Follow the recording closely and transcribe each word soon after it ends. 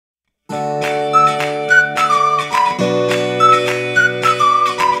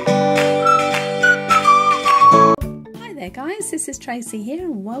guys, this is Tracy here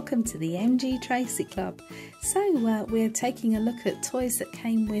and welcome to the MGTracey Club. So we're taking a look at toys that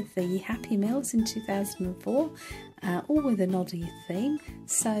came with the Happy Meals in 2004, all with a Noddy theme.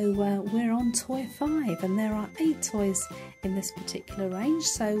 So we're on toy 5 and there are 8 toys in this particular range.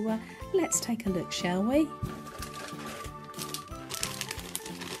 So let's take a look, shall we?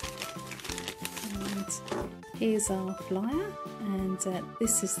 And here's our flyer, and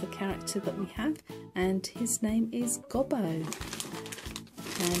this is the character that we have, and his name is Gobbo,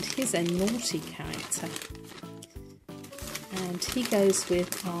 and he's a naughty character, and he goes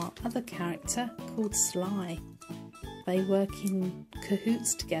with our other character called Sly. They work in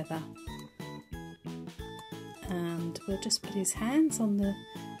cahoots together, and we'll just put his hands on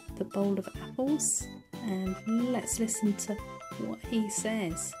the bowl of apples and let's listen to what he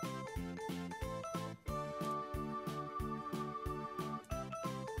says.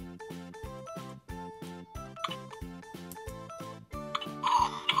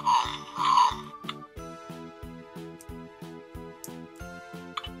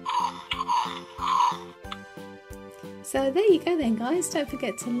 So there you go then guys, don't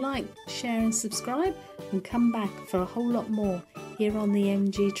forget to like, share and subscribe and come back for a whole lot more here on the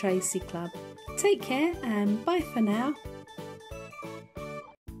MGTracey Club. Take care and bye for now.